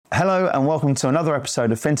Hello and welcome to another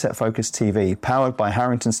episode of FinTech Focus TV, powered by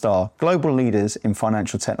Harrington Starr, global leaders in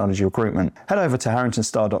financial technology recruitment. Head over to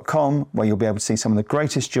harringtonstar.com where you'll be able to see some of the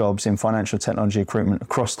greatest jobs in financial technology recruitment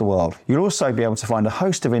across the world. You'll also be able to find a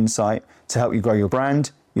host of insight to help you grow your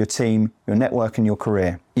brand, your team, your network and your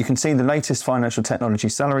career. You can see the latest financial technology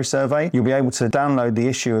salary survey. You'll be able to download the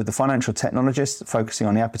issue of the Financial Technologist, focusing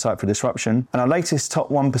on the appetite for disruption. And our latest Top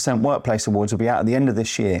 1% Workplace Awards will be out at the end of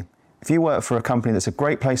this year. If you work for a company that's a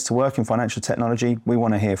great place to work in financial technology, we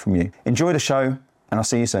want to hear from you. Enjoy the show, and I'll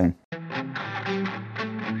see you soon.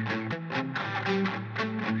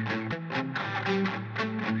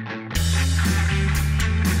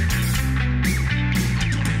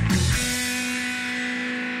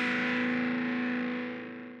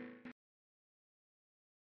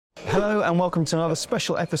 Hello and welcome to another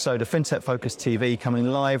special episode of FinTech Focus TV, coming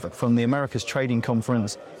live from the Americas Trading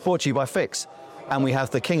Conference, brought to you by Fix. And we have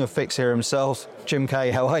the king of Fix here himself, Jim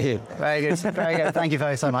Kaye. How are you? Very good, very good. Thank you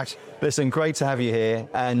very so much. Listen, great to have you here,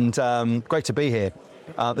 and great to be here.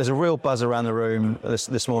 There's a real buzz around the room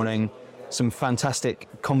this morning. Some fantastic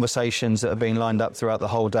conversations that have been lined up throughout the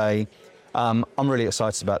whole day. I'm really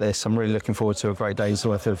excited about this. I'm really looking forward to a great day's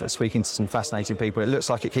worth of speaking to some fascinating people. It looks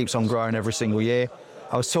like it keeps on growing every single year.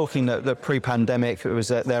 I was talking that pre-pandemic, it was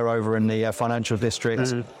there over in the financial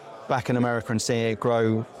district. Back in America, and seeing it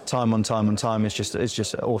grow time on time is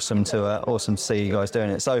just awesome to see you guys doing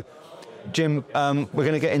it. So, Jim, we're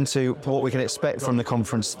going to get into what we can expect from the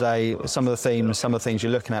conference today, some of the themes, some of the things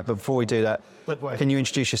you're looking at. But before we do that, can you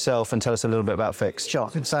introduce yourself and tell us a little bit about Fix? Sure.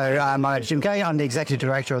 So, my name is Jim Kaye. I'm the executive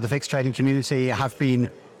director of the Fix trading community. I have been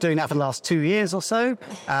doing that for the last 2 years or so,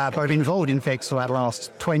 but I've been involved in Fix for the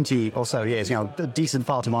last 20 or so years. A decent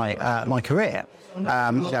part of my career.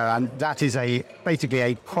 And that is basically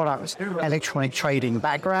a product electronic trading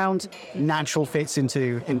background, natural fits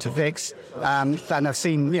into Fix, and I've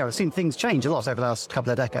seen things change a lot over the last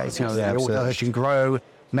couple of decades. The organization grow,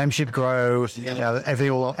 membership grow,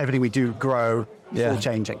 everything we do grow. It's all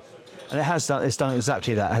changing, and it's done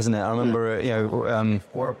exactly that, hasn't it? I remember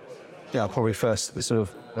probably first sort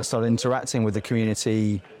of started interacting with the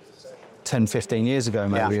community 10, 15 years ago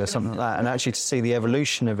maybe, or something like that, and actually to see the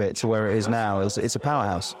evolution of it to where it is now, it's a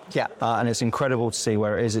powerhouse. And it's incredible to see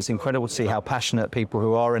where it is. It's incredible to see how passionate people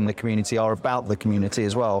who are in the community are about the community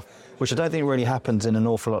as well, which I don't think really happens in an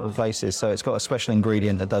awful lot of places. So it's got a special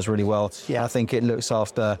ingredient that does really well. I think it looks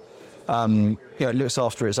after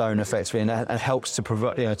its own effectively, and helps to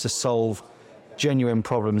provide, to solve genuine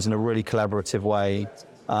problems in a really collaborative way,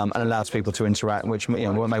 and allows people to interact, which may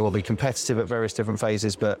well be competitive at various different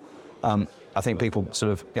phases, but I think people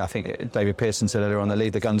I think David Pearson said earlier on, they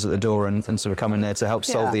leave the guns at the door and sort of come in there to help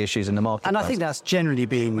solve the issues in the market. And I think that's generally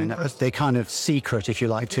been the kind of secret, if you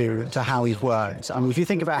like, to how he's worked. I mean, if you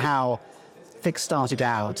think about how Fix started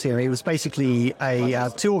out, it was basically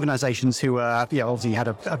two organisations who obviously had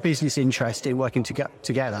a business interest in working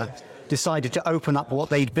together, decided to open up what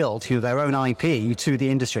they'd built, their own IP, to the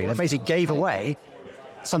industry. They basically gave away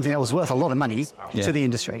something that was worth a lot of money to the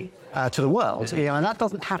industry, to the world, and that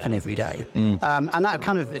doesn't happen every day. And that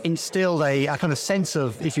kind of instilled a kind of sense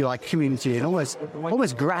of, if you like, community and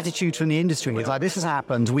almost gratitude from the industry. It's like, this has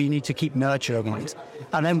happened, we need to keep nurturing it.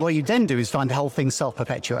 And then what you then do is find the whole thing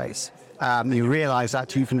self-perpetuates. You realise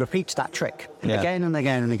that you can repeat that trick again and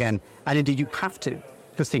again and again, and indeed you have to,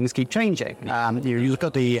 because things keep changing. You look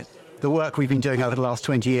at the work we've been doing over the last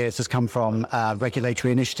 20 years has come from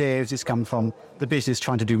regulatory initiatives. It's come from the business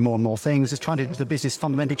trying to do more and more things. It's the business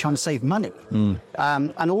fundamentally trying to save money.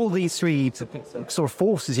 And all these three sort of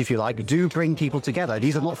forces, if you like, do bring people together.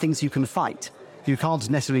 These are not things you can fight. You can't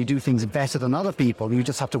necessarily do things better than other people. You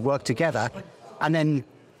just have to work together, and then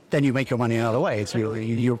you make your money in other ways.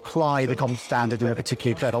 You apply the common standard in a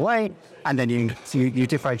particularly clever way, and then you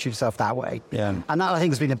differentiate yourself that way. And that, I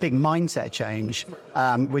think, has been a big mindset change,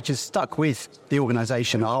 which has stuck with the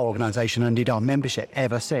organisation, our organisation, and indeed our membership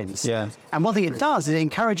ever since. And one thing it does is it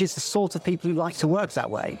encourages the sorts of people who like to work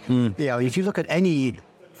that way. If you look at any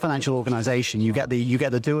financial organisation, you get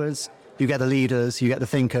the doers, you get the leaders, you get the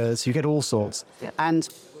thinkers, you get all sorts. And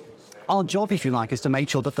our job, if you like, is to make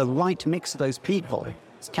sure that the right mix of those people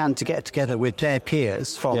can to get together with their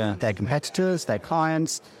peers from their competitors, their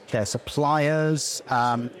clients, their suppliers,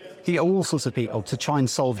 all sorts of people to try and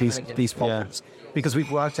solve these problems. Because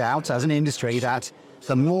we've worked out as an industry that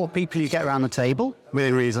the more people you get around the table,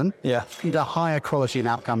 within reason, the higher quality and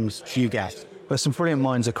outcomes you get. There's some brilliant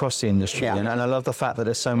minds across the industry, and I love the fact that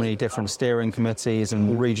there's so many different steering committees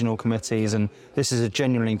and regional committees, and this is a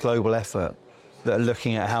genuinely global effort that are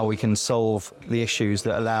looking at how we can solve the issues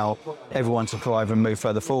that allow everyone to thrive and move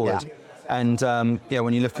further forward. And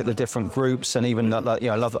when you look at the different groups, and even I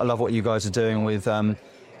love what you guys are doing with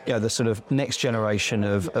the sort of next generation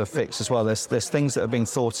of Fix as well. There's things that are being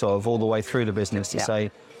thought of all the way through the business to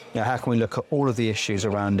say, how can we look at all of the issues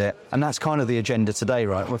around it? And that's kind of the agenda today,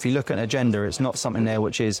 right? Well, if you look at an agenda, it's not something there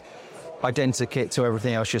which is identical to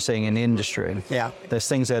everything else you're seeing in the industry. Yeah. There's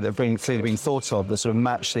things there that are clearly being thought of that sort of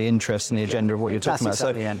match the interest and the agenda of what you're talking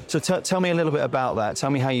about. So tell me a little bit about that.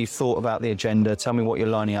 Tell me how you thought about the agenda. Tell me what you're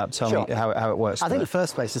lining up. Tell me how it works. I think the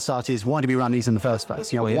first place to start is, why do we run these in the first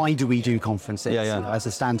place? Why do we do conferences as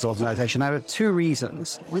a stands organisation? There are two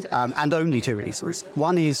reasons, and only two reasons.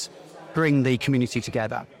 One is bring the community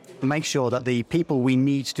together. Make sure that the people we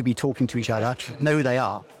need to be talking to each other know who they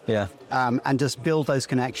are. Yeah. And just build those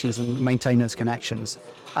connections and maintain those connections.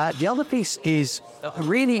 The other piece is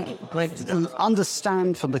really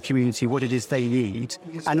understand from the community what it is they need,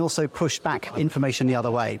 and also push back information the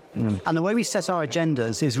other way. And the way we set our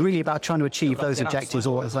agendas is really about trying to achieve those objectives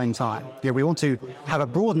all at the same time. We want to have a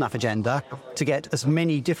broad enough agenda to get as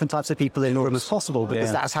many different types of people in the room as possible,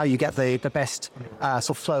 because that's how you get the best sort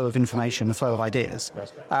of flow of information, the flow of ideas.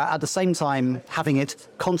 At the same time, having it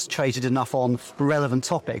concentrated enough on relevant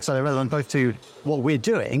topics, so they're relevant both to what we're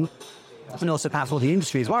doing and also perhaps what the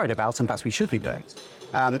industry is worried about and perhaps we should be doing.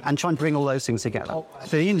 And try and bring all those things together.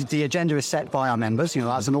 So the agenda is set by our members.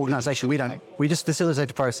 As an organisation, we just facilitate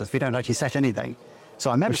the process. We don't actually set anything. So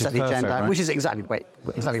our members set the agenda, right? Which is exactly the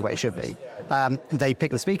way it should be. They pick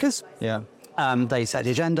the speakers. Yeah. They set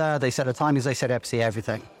the agenda. They set the timings. They set FCA,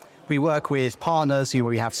 everything. We work with partners.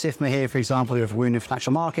 We have SIFMA here, for example, who have Wound in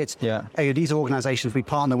Financial Markets. Yeah. These are organisations we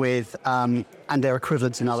partner with, and their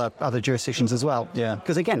equivalents in other jurisdictions as well. Yeah.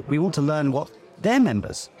 Because again, we want to learn what their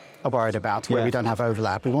members are worried about, where we don't have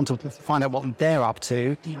overlap. We want to find out what they're up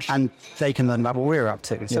to, and they can learn about what we're up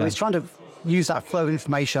to. So it's trying to use that flow of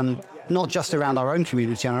information, not just around our own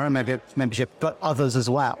community and our own membership, but others as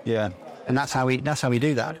well. Yeah. And that's how we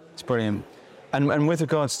do that. It's brilliant. And with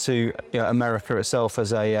regards to America itself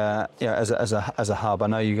as a hub, I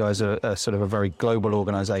know you guys are sort of a very global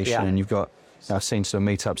organisation, and you've got. I've seen some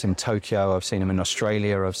meetups in Tokyo. I've seen them in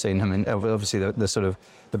Australia. I've seen them in obviously the sort of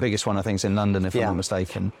the biggest one I think is in London, if I'm not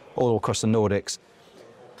mistaken, all across the Nordics.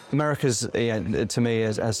 America's to me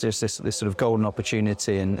as just this sort of golden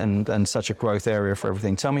opportunity and such a growth area for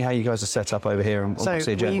everything. Tell me how you guys are set up over here, and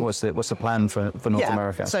what's the plan for North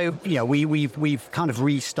America? So we've kind of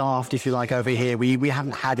restaffed, if you like, over here. We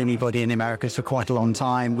haven't had anybody in the Americas for quite a long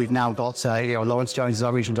time. We've now got Lawrence Jones is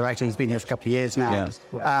our regional director. He's been here for a couple of years now.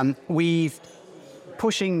 Yeah. We've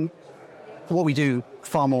pushing what we do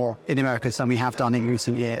far more in the Americas than we have done in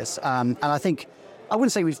recent years, and I think. I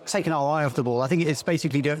wouldn't say we've taken our eye off the ball. I think it's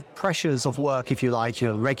basically the pressures of work, if you like,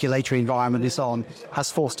 regulatory environment and so on, has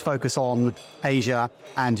forced focus on Asia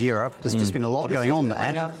and Europe. There's just been a lot going on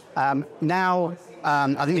there. Now,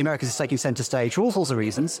 I think the Americas is taking centre stage for all sorts of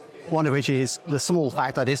reasons, one of which is the small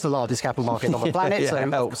fact that it's the largest capital market on the planet, so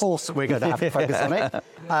of course we're going to have to focus on it.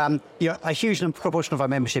 A huge proportion of our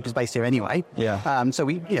membership is based here anyway. So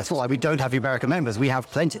it's not like we don't have American members, we have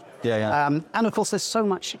plenty. And of course there's so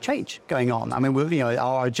much change going on. I mean,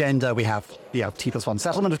 our agenda, we have T+1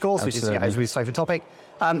 settlement, of course, which is as we say, for topic.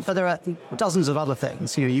 But there are dozens of other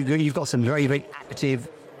things. You've got some very, very active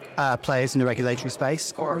players in the regulatory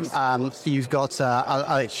space. You've got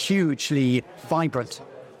a hugely vibrant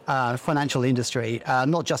financial industry,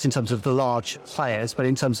 not just in terms of the large players, but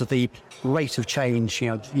in terms of the rate of change,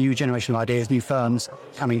 new generation of ideas, new firms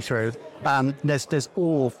coming through.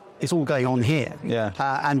 It's all going on here.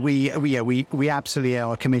 And we absolutely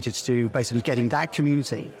are committed to basically getting that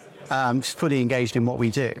community fully engaged in what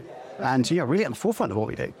we do, and really at the forefront of what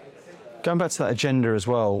we do. Going back to that agenda as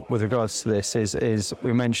well, with regards to this, is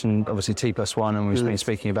we mentioned obviously T+1, and we've been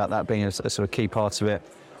speaking about that being a sort of key part of it.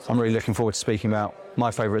 I'm really looking forward to speaking about my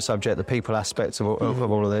favourite subject, the people aspect of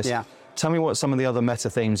all of this. Tell me what some of the other meta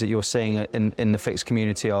themes that you're seeing in the Fix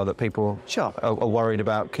community are that people are worried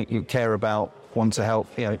about, care about, want to help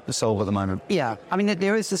solve at the moment. I mean,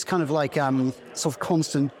 there is this kind of like sort of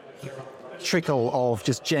constant trickle of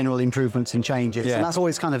just general improvements and changes, and that's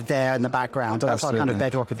always kind of there in the background. That's our kind of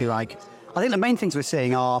bedrock, if you like. I think the main things we're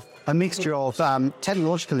seeing are a mixture of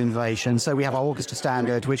technological innovation. So we have our Orchestra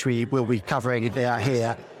standard, which we will be covering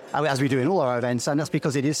here, as we do in all our events, and that's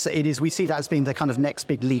because it is we see that as being the kind of next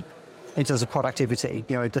big leap in terms of productivity.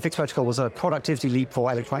 The Fix protocol was a productivity leap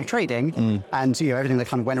for electronic trading, and everything that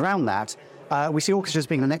kind of went around that. We see Orchestra as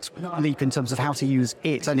being the next leap in terms of how to use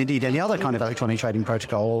it, and indeed any other kind of electronic trading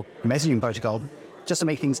protocol or messaging protocol, just to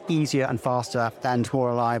make things easier and faster and more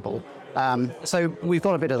reliable. So we've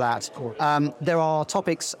got a bit of that. There are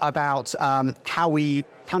topics about how we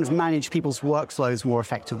kind of manage people's workflows more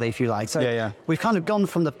effectively, if you like. So we've kind of gone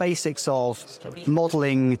from the basics of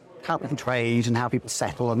modeling how people trade and how people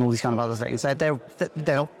settle and all these kind of other things. They're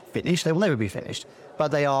finished. They will never be finished, but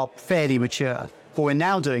they are fairly mature. What we're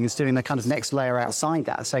now doing is doing the kind of next layer outside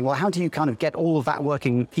that, saying, well, how do you kind of get all of that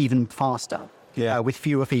working even faster? With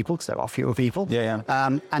fewer people, because there are fewer people.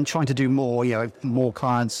 And trying to do more, more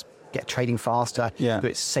clients, get trading faster, do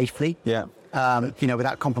it safely,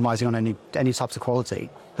 without compromising on any types of quality.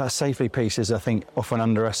 That safety piece is, I think, often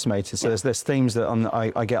underestimated. So there's themes that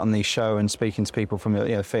I get on these show and speaking to people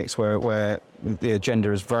from Fix where the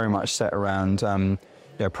agenda is very much set around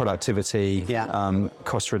productivity,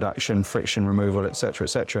 cost reduction, friction removal, etc.,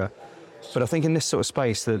 etc. But I think in this sort of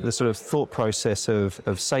space, the sort of thought process of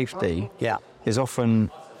safety is often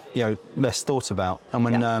less thought about. And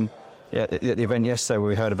when at the event yesterday, where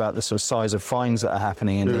we heard about the sort of size of fines that are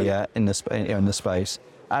happening in the space.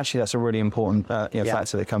 Actually, that's a really important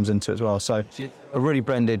factor that comes into it as well. So, a really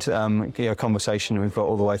blended conversation we've got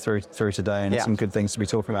all the way through today, and some good things to be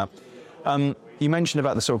talking about. You mentioned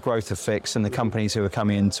about the sort of growth of Fix and the companies who are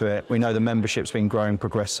coming into it. We know the membership's been growing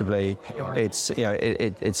progressively. It's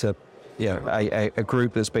it's a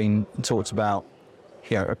group that's been talked about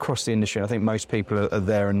across the industry. I think most people are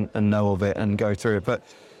there and know of it and go through it. But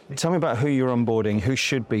tell me about who you're onboarding, who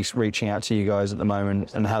should be reaching out to you guys at the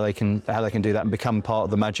moment, and how they can do that and become part of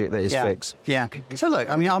the magic that is Fix. So look,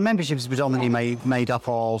 I mean, our membership is predominantly made up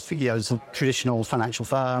of some traditional financial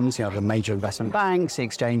firms, the major investment banks, the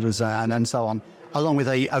exchanges, and so on, along with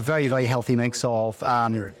a very, very healthy mix of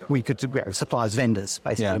suppliers, vendors,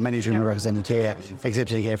 basically. Many of them are represented here,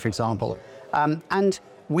 exhibited here, for example, and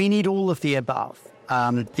we need all of the above.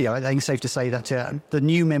 I think it's safe to say that the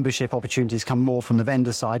new membership opportunities come more from the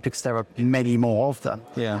vendor side because there are many more of them.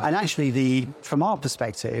 And actually, from our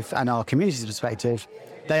perspective and our community's perspective,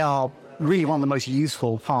 they are really one of the most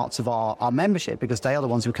useful parts of our membership because they are the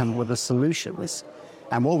ones who come with the solutions.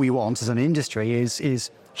 And what we want as an industry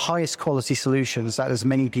is highest quality solutions that as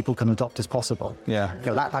many people can adopt as possible.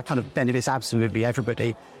 That kind of benefits absolutely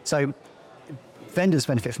everybody. So vendors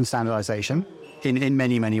benefit from standardization in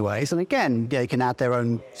many, many ways. And again, they can add their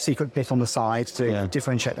own secret bit on the side to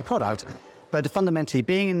differentiate the product. But fundamentally,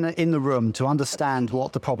 being in the room to understand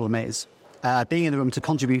what the problem is, being in the room to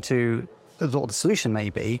contribute to what the solution may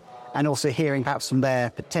be, and also hearing perhaps from their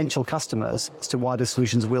potential customers as to why the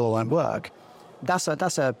solutions will or won't work, that's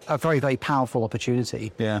a very, very powerful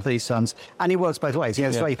opportunity for these firms. And it works both ways.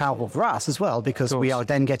 It's very powerful for us as well because we are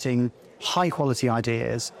then getting high quality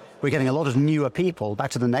ideas. We're getting a lot of newer people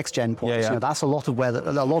back to the next gen point. That's a lot of where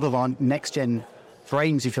a lot of our next gen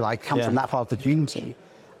brains, if you like, come from that part of the community.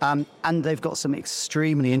 And they've got some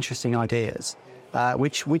extremely interesting ideas,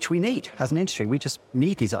 which we need as an industry. We just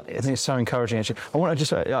need these ideas. I think it's so encouraging, actually. I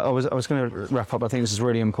was going to wrap up. I think this is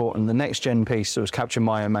really important. The next gen piece sort of captured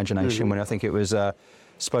my imagination when I think it was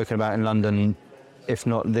spoken about in London, if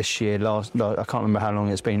not this year, I can't remember how long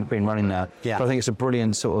it's been running now. But I think it's a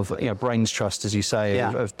brilliant sort of brains trust, as you say,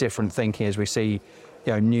 of different thinking as we see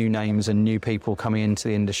new names and new people coming into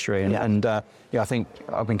the industry. And I think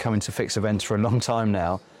I've been coming to Fix events for a long time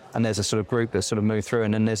now, and there's a sort of group that's sort of moved through,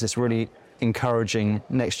 and then there's this really encouraging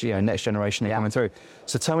next generation coming through.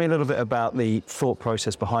 So tell me a little bit about the thought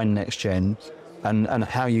process behind next gen. And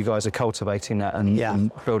how you guys are cultivating that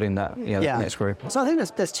and building that next group. So I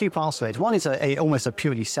think there's two parts to it. One is almost a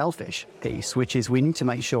purely selfish piece, which is we need to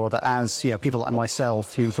make sure that as people like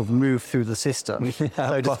myself who sort of move through the system,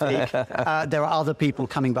 so to speak, there are other people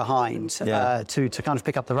coming behind to kind of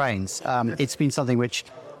pick up the reins. It's been something which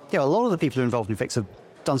a lot of the people who are involved in Fix have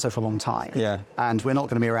done so for a long time. And we're not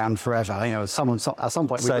going to be around forever. At some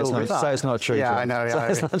point we will. So it's not true. I know.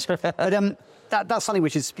 It's not true. But that's something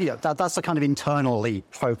which is, that's a kind of internally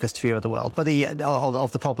focused view of the world, but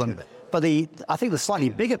of the problem. But I think the slightly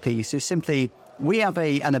bigger piece is simply we have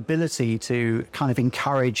an ability to kind of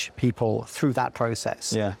encourage people through that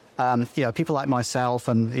process. People like myself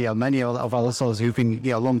and many of others who've been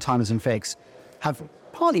long timers in Fix have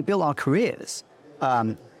partly built our careers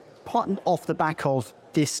part off the back of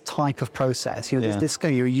this type of process. You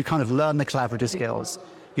kind of learn the collaborative skills.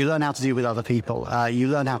 You learn how to deal with other people. You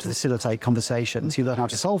learn how to facilitate conversations. You learn how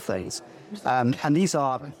to solve things. And these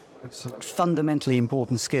are fundamentally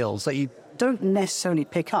important skills that you don't necessarily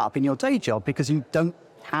pick up in your day job because you don't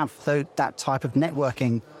have that type of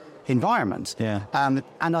networking environment. And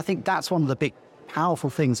I think that's one of the big powerful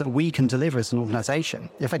things that we can deliver as an organization.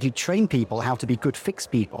 In fact, you train people how to be good Fix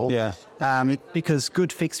people because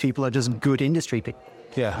good Fix people are just good industry people.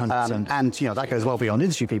 100%. And that goes well beyond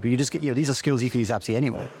industry people. You just get these are skills you can use absolutely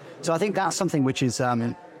anywhere. So I think that's something which is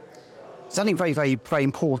something very, very, very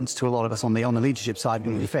important to a lot of us on the leadership side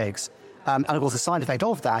when we fix. And of course, the side effect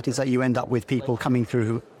of that is that you end up with people coming through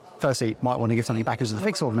who, firstly, might want to give something back into the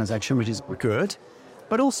fix organization, which is good,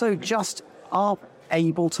 but also just are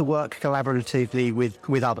able to work collaboratively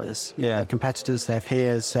with others, their competitors, their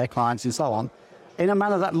peers, their clients, and so on, in a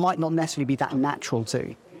manner that might not necessarily be that natural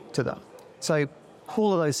to them. So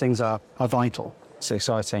all of those things are vital. It's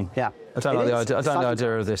exciting. Yeah. I don't like the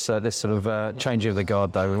idea of this this sort of changing of the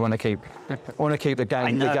guard, though. We want to keep the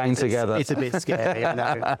gang together. It's a bit scary. I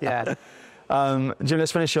know. Yeah. Jim,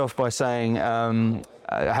 let's finish off by saying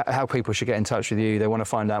how people should get in touch with you. They want to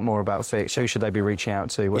find out more about Fix. Who should they be reaching out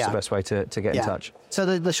to? What's the best way to get in touch?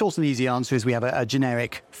 So the short and easy answer is we have a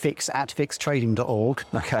generic fix@fixtrading.org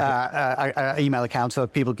email account for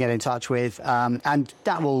people to get in touch with, and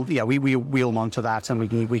that will we'll monitor that,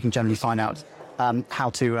 and we can generally find out how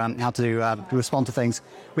to respond to things.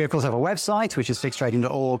 We of course have a website which is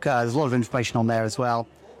fixtrading.org. There's a lot of information on there as well.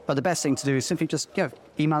 But the best thing to do is simply just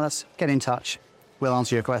email us, get in touch. We'll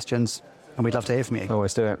answer your questions, and we'd love to hear from you.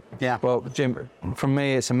 Always do it. Yeah. Well, Jim, from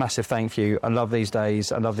me, it's a massive thank you. I love these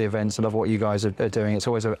days. I love the events. I love what you guys are doing. It's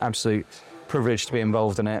always an absolute privilege to be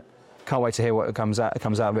involved in it. Can't wait to hear what comes out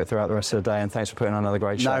of it throughout the rest of the day. And thanks for putting on another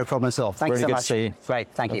great show. No problem at all. Thanks really so good much. To see you. Great.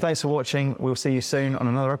 Thank you. Thanks for watching. We'll see you soon on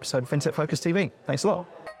another episode of FinTech Focus TV. Thanks a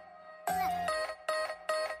lot.